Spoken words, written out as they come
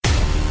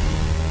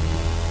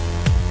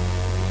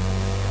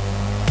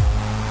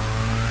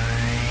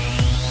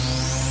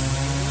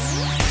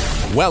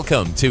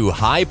Welcome to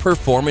High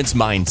Performance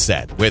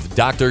Mindset with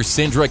Dr.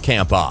 Cindra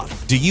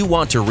Kamphoff. Do you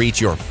want to reach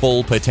your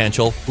full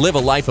potential? Live a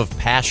life of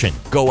passion.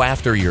 Go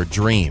after your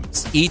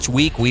dreams. Each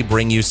week, we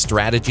bring you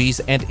strategies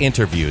and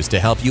interviews to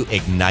help you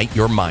ignite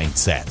your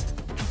mindset.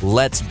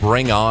 Let's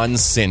bring on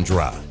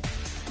Cindra.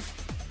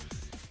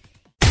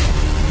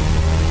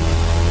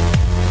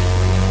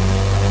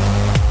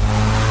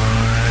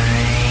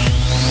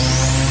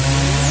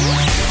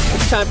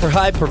 Time for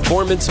High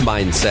Performance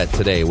Mindset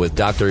today with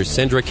Dr.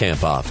 Cindra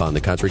Kamphoff on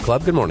the Country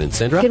Club. Good morning,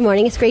 Cindra. Good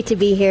morning. It's great to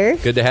be here.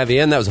 Good to have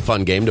you in. That was a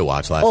fun game to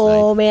watch last night.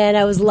 Oh, man,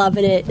 I was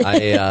loving it.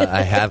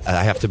 I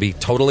have to be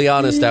totally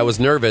honest. I was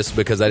nervous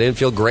because I didn't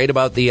feel great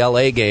about the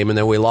LA game, and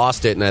then we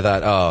lost it, and I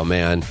thought, oh,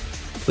 man,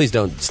 please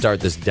don't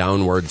start this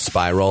downward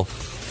spiral.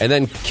 And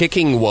then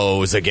kicking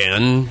woes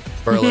again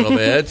for a little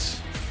bit.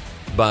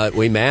 But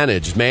we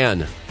managed.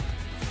 Man,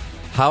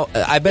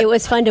 it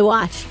was fun to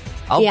watch.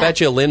 I'll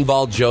bet you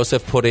Linval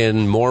Joseph put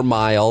in more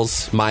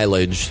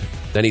mileage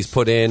than he's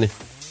put in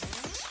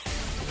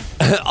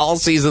all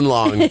season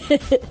long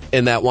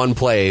in that one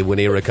play when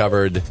he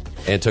recovered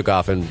and took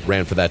off and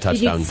ran for that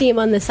touchdown. Did you see him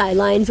on the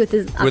sidelines with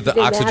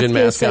the oxygen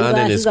mask on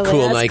and his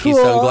cool Nike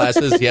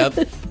sunglasses?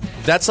 Yep.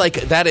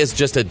 That is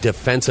just a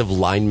defensive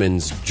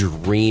lineman's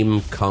dream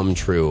come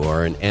true,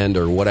 or an end,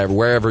 or whatever,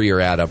 wherever you're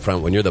at up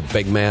front, when you're the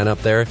big man up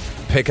there,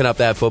 picking up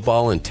that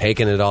football and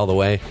taking it all the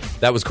way.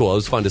 That was cool. It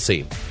was fun to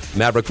see.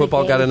 Maverick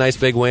football got a nice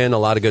big win. A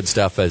lot of good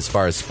stuff as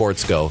far as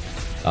sports go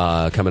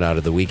coming out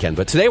of the weekend.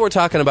 But today we're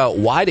talking about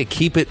why to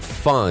keep it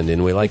fun,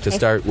 and we like to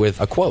start with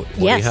a quote.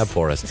 What do you have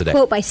for us today? A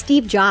quote by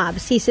Steve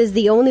Jobs. He says,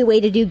 "The only way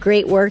to do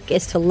great work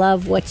is to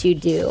love what you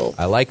do."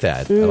 I like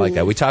that. I like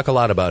that. We talk a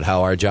lot about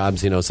how our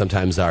jobs,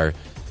 sometimes are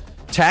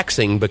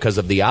taxing because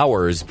of the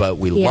hours, but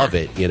we love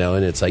it,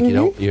 and it's like, you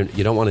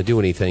don't want to do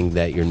anything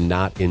that you're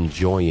not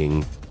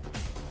enjoying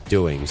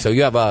doing. So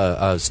you have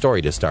a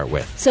story to start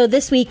with. So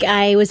this week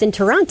I was in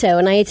Toronto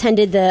and I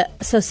attended the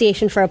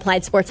Association for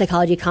Applied Sports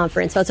Psychology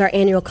Conference. So it's our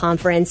annual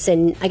conference,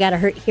 and I got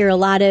to hear a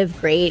lot of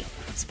great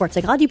sports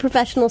psychology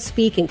professionals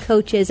speak, and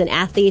coaches and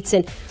athletes.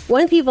 And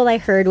one of the people I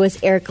heard was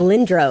Eric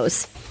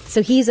Lindros.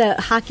 So he's a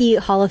hockey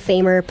Hall of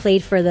Famer,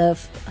 played for the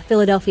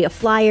Philadelphia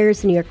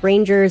Flyers, New York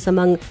Rangers,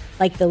 among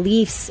the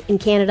Leafs in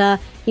Canada.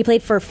 He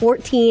played for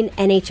 14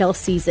 NHL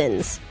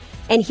seasons.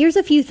 And here's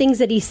a few things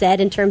that he said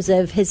in terms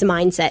of his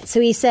mindset. So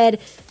he said,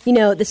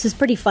 this is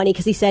pretty funny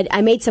because he said,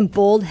 "I made some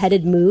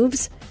bold-headed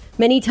moves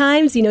many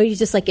times." He's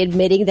just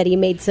admitting that he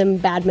made some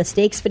bad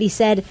mistakes. But he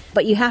said,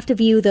 but you have to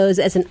view those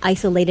as an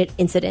isolated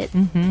incident.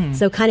 Mm-hmm.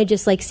 So kind of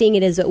just seeing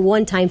it as a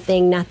one-time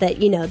thing, not that,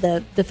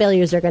 the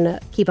failures are going to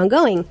keep on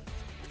going.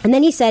 And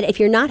then he said, if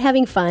you're not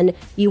having fun,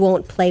 you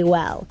won't play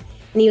well.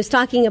 And he was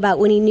talking about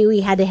when he knew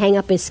he had to hang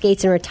up his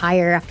skates and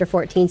retire after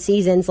 14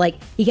 seasons,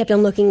 he kept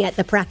on looking at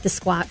the practice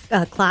clock,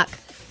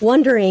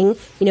 wondering,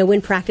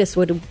 when practice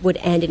would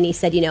end. And he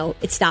said,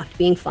 it stopped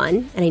being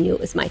fun, and I knew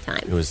it was my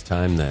time. It was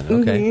time then.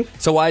 Okay. Mm-hmm.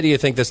 So why do you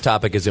think this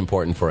topic is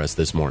important for us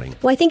this morning?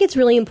 Well, I think it's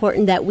really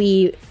important that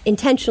we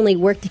intentionally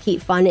work to keep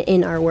fun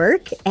in our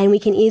work, and we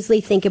can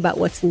easily think about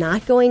what's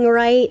not going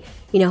right,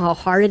 how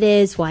hard it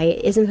is, why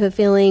it isn't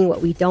fulfilling,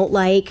 what we don't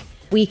like.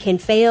 We can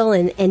fail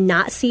and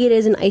not see it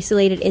as an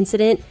isolated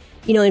incident.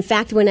 In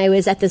fact, when I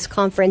was at this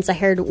conference, I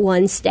heard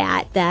one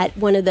stat that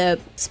one of the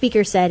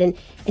speakers said, and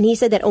he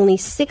said that only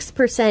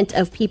 6%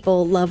 of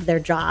people love their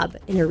job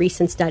in a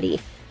recent study.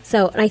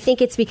 So, and I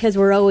think it's because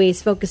we're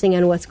always focusing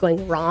on what's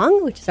going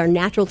wrong, which is our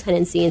natural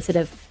tendency, instead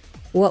of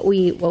what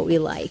we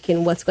like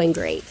and what's going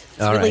great. It's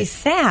really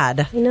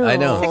sad. I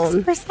know.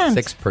 6%.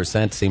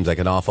 6% seems like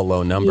an awful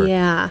low number.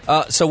 Yeah.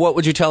 So what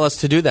would you tell us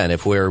to do then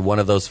if we're one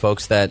of those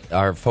folks that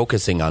are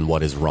focusing on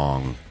what is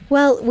wrong?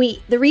 Well,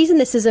 the reason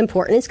this is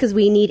important is because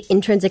we need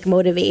intrinsic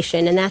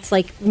motivation, and that's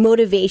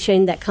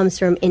motivation that comes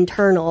from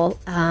internal.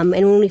 And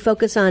when we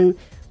focus on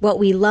what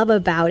we love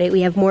about it,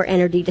 we have more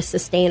energy to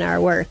sustain our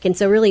work. And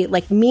so really,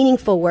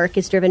 meaningful work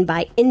is driven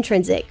by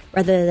intrinsic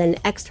rather than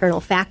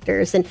external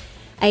factors. And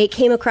I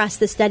came across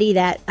the study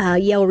that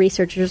Yale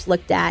researchers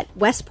looked at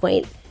West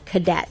Point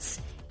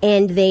cadets,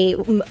 and they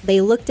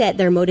looked at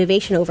their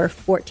motivation over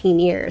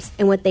 14 years.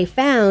 And what they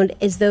found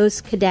is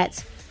those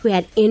cadets who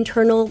had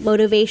internal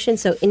motivation,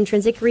 so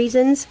intrinsic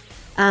reasons,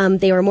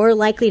 they were more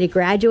likely to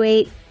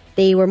graduate,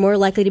 they were more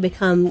likely to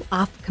become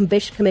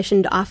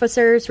commissioned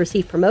officers,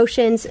 receive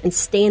promotions, and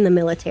stay in the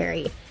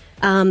military.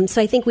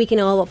 So I think we can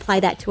all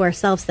apply that to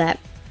ourselves, that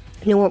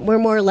we're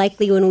more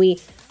likely when we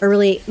are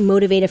really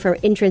motivated for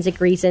intrinsic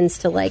reasons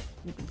to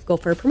go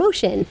for a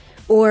promotion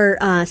or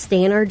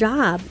stay in our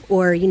job,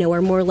 or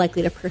we're more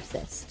likely to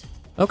persist.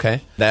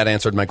 Okay, that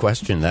answered my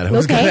question that I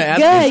was going to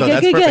ask you. So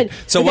that's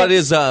perfect.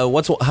 So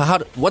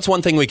what's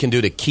one thing we can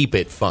do to keep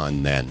it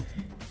fun then?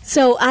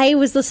 So I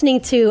was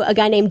listening to a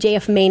guy named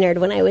J.F. Maynard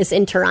when I was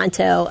in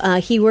Toronto.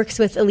 He works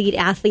with elite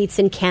athletes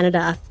in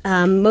Canada,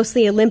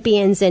 mostly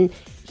Olympians, and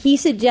he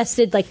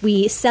suggested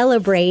we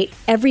celebrate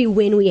every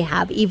win we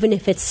have, even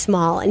if it's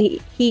small. And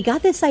he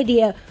got this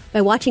idea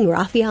by watching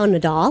Rafael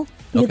Nadal,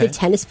 the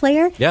tennis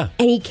player. Yeah.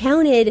 And he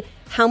counted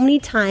how many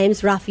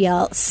times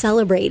Rafael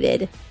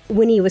celebrated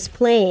when he was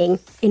playing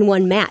in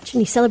one match,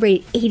 and he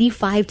celebrated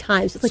 85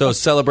 times. It's like so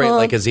celebrate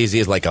like as easy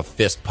as like a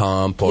fist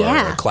pump or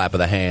a clap of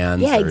the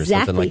hands or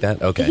something like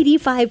that? Okay.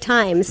 85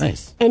 times.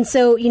 Nice. And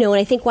so, and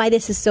I think why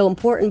this is so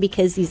important,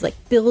 because he's like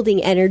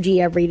building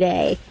energy every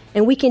day.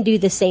 And we can do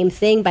the same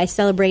thing by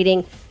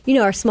celebrating,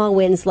 our small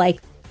wins,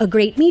 like a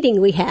great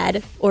meeting we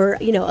had, or,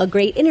 a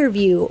great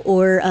interview,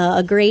 or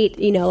a great,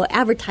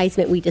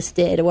 advertisement we just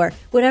did, or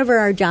whatever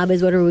our job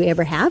is, whatever we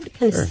ever have,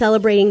 kind of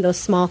celebrating those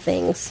small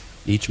things.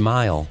 Each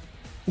mile.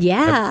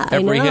 Yeah,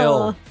 every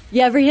hill.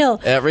 Yeah, every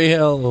hill. Every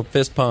hill,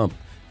 fist pump.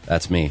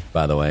 That's me,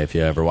 by the way, if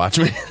you ever watch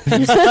me.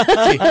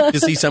 You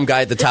see some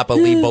guy at the top of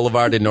Lee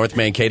Boulevard in North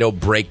Mankato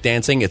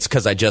breakdancing? It's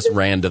because I just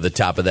ran to the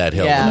top of that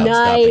hill without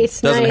stopping.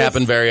 Doesn't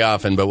happen very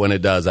often, but when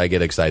it does, I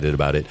get excited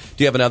about it.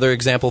 Do you have another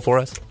example for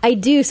us? I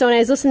do. So when I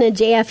was listening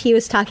to JF, he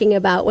was talking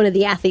about one of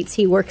the athletes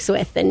he works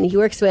with, and he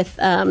works with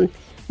Mikkel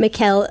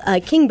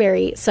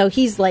Kingberry. So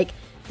he's like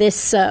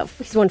this,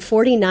 he's won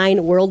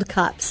 49 World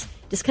Cups,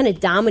 just kind of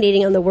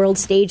dominating on the world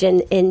stage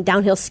in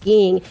downhill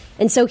skiing.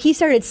 And so he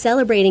started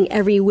celebrating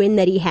every win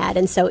that he had.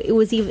 And so it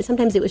was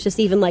sometimes it was just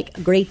even like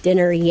a great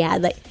dinner he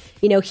had. Like,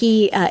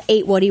 he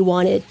ate what he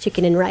wanted,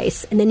 chicken and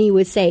rice. And then he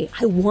would say,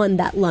 I won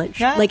that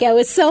lunch. Yeah. Like, I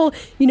was so,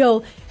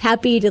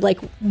 happy to like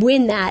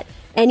win that.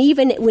 And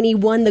even when he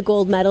won the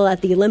gold medal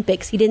at the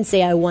Olympics, he didn't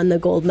say I won the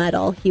gold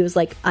medal. He was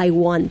like, I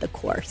won the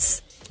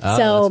course. Oh,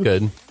 so that's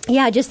good.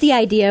 Yeah, just the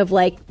idea of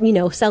like,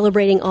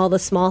 celebrating all the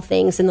small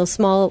things, and those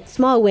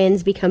small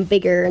wins become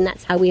bigger, and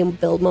that's how we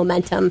build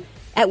momentum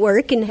at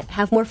work and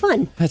have more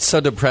fun. That's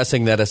so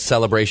depressing that a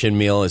celebration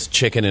meal is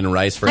chicken and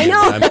rice for you.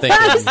 I'm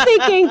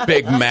thinking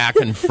Big Mac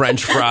and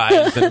French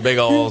fries and a big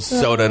old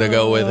soda to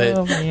go with it.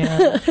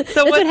 Yeah. So that's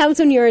what happens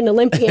when you're an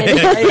Olympian.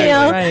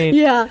 Right.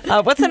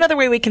 Yeah. What's another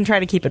way we can try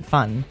to keep it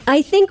fun?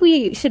 I think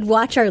we should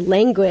watch our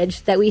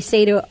language that we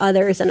say to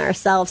others and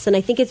ourselves. And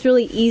I think it's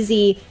really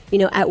easy,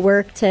 at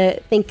work to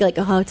think like,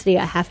 oh, today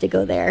I have to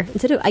go there,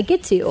 instead of I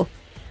get to.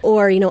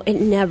 Or,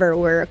 it never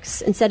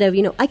works. Instead of,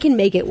 I can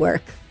make it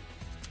work.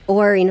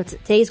 Or,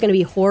 today's going to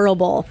be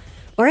horrible.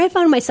 Or I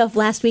found myself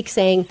last week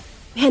saying,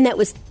 man, that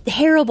was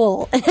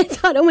terrible. And I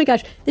thought, oh my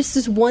gosh, this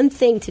is one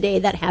thing today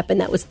that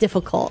happened that was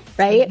difficult,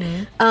 right?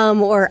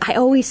 Mm-hmm. Or I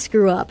always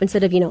screw up,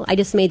 instead of, I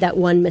just made that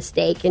one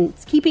mistake. And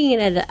keeping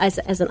it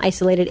as an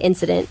isolated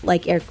incident,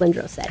 like Eric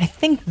Lindros said. I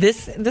think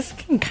this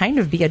can kind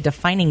of be a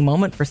defining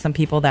moment for some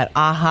people, that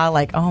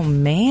like, oh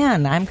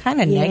man, I'm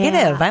kind of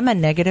negative. I'm a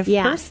negative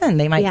person.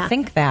 They might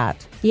think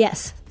that.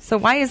 Yes. So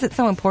why is it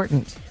so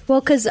important? Well,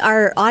 because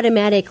our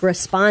automatic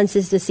response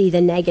is to see the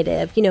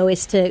negative,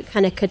 is to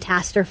kind of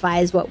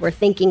catastrophize what we're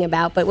thinking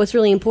about. But what's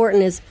really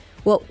important is,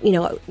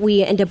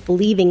 we end up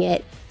believing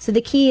it. So the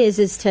key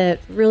is to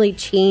really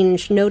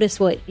notice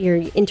what your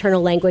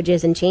internal language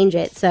is and change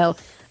it. So,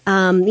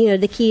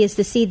 the key is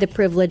to see the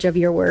privilege of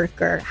your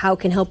work, or how it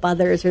can help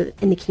others or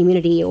in the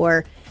community,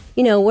 or,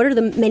 what are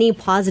the many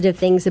positive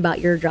things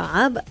about your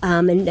job,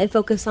 and then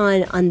focus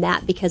on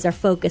that, because our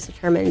focus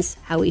determines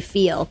how we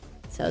feel.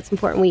 So it's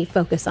important we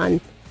focus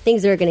on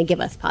things that are going to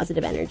give us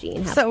positive energy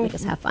and make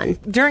us have fun.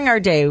 During our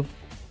day,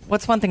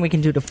 what's one thing we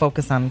can do to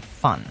focus on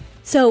fun?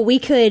 So we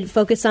could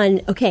focus on,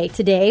 okay,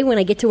 today when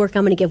I get to work,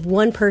 I'm going to give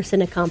one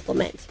person a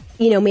compliment.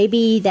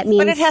 Maybe that means...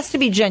 But it has to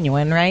be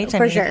genuine, right?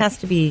 For sure. It has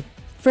to be...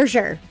 For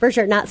sure.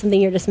 Not something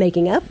you're just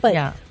making up, but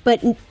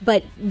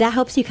that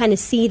helps you kind of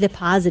see the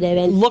positive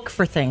and... Look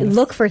for things.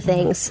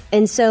 Mm-hmm.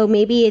 And so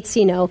maybe it's,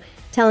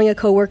 telling a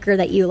coworker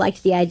that you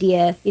liked the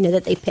idea,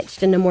 that they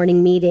pitched in a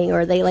morning meeting,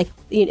 or they like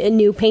a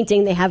new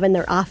painting they have in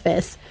their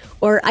office.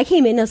 Or I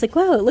came in and I was like,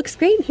 wow, it looks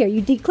great in here.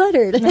 You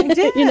decluttered. I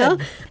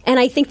did. And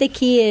I think the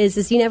key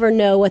is you never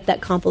know what that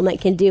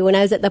compliment can do. When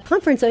I was at the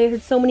conference, I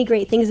heard so many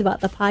great things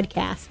about the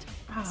podcast.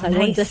 So I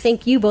wanted to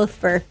thank you both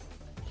for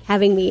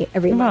having me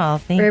every month. Well,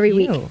 thank every you.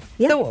 week.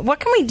 Yep. So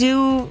what can we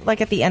do like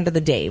at the end of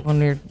the day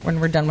when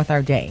we're done with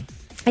our day?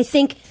 I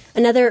think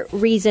another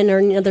reason or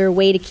another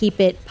way to keep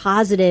it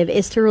positive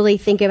is to really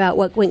think about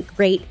what went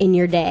great in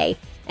your day.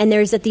 And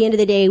at the end of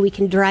the day, we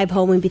can drive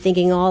home and be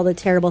thinking all the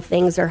terrible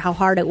things or how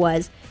hard it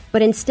was.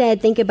 But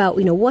instead, think about,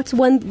 what's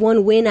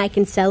one win I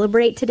can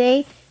celebrate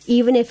today?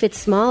 Even if it's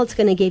small, it's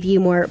going to give you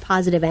more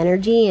positive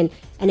energy. And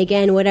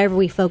again, whatever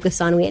we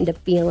focus on, we end up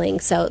feeling.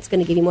 So it's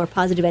going to give you more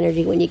positive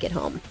energy when you get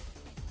home.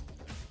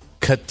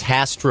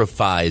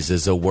 Catastrophize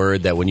is a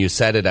word that when you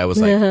said it, I was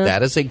like,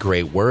 that is a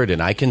great word.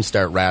 And I can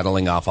start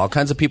rattling off all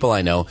kinds of people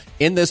I know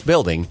in this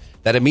building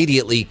that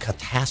immediately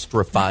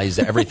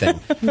catastrophize everything.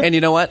 And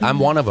you know what? I'm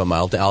one of them.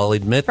 I'll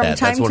admit that.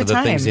 That's one of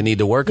the things you need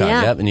to work on.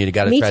 Yep, and you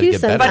got to try to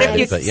get better at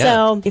it.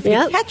 But if you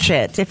catch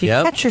it, if you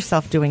catch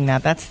yourself doing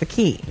that, that's the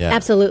key. Yeah.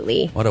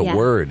 Absolutely. What a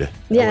word.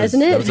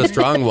 Isn't it? That was a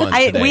strong one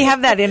today. We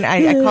have that in,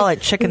 I call it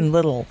Chicken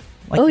Little.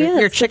 Like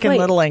you're chicken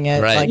littling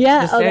it. Right. Like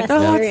that's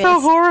it's so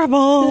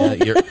horrible.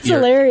 Yeah, it's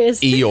hilarious.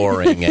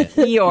 Eeyoring it.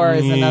 Eeyore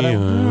is another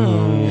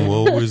one.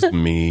 Woe is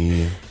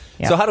me.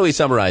 Yep. So how do we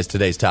summarize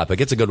today's topic?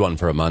 It's a good one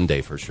for a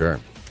Monday for sure.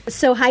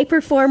 So high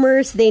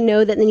performers, they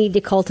know that they need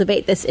to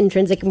cultivate this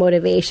intrinsic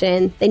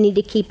motivation. They need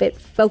to keep it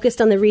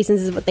focused on the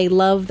reasons of what they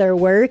love their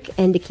work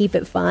and to keep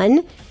it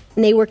fun.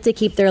 And they work to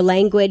keep their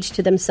language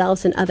to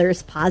themselves and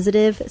others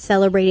positive,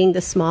 celebrating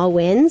the small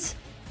wins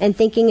and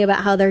thinking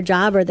about how their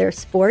job or their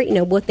sport,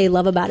 what they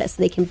love about it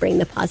so they can bring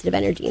the positive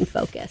energy and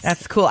focus.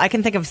 That's cool. I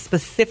can think of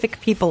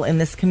specific people in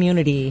this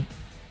community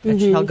that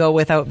shall go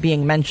without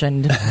being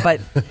mentioned, but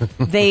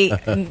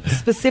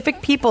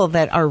specific people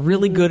that are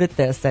really good at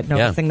this, at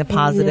noticing the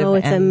positive.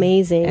 It's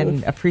amazing.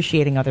 And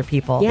appreciating other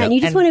people. Yeah, and you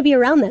just want to be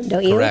around them,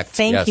 don't you? Correct.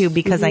 Thank you,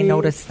 because I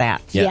noticed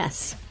that. Yeah.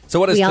 Yes. So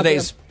what is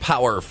today's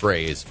power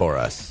phrase for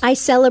us? I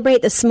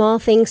celebrate the small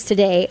things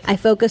today. I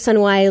focus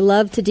on why I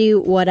love to do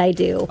what I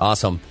do.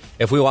 Awesome.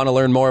 If we want to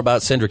learn more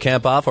about Cindra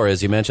Kamphoff, or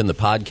as you mentioned, the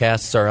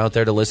podcasts are out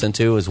there to listen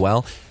to as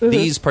well.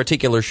 These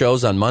particular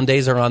shows on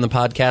Mondays are on the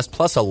podcast,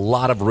 plus a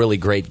lot of really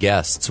great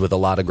guests with a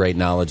lot of great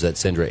knowledge that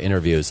Cindra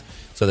interviews.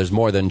 So there's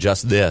more than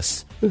just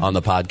this on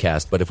the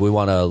podcast. But if we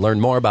want to learn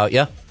more about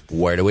you,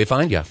 where do we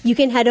find you? You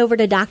can head over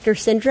to Dr.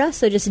 Cindra,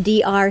 so just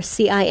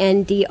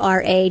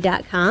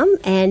drcindra.com,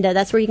 and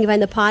that's where you can find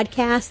the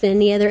podcast and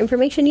any other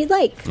information you'd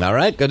like. All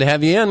right. Good to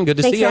have you in. Good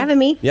to see you. Thanks for having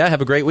me. Yeah,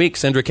 have a great week.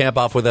 Cindra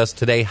Kamphoff with us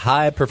today.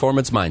 High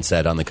Performance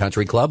Mindset on the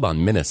Country Club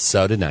on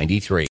Minnesota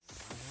 93.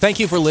 Thank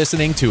you for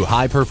listening to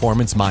High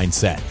Performance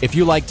Mindset. If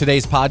you like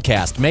today's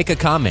podcast, make a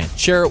comment,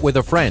 share it with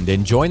a friend,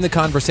 and join the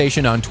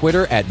conversation on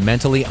Twitter at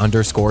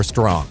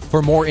mentally_strong.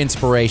 For more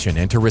inspiration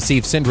and to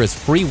receive Cindra's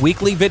free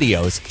weekly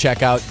videos,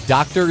 check out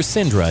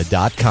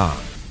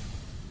drcindra.com.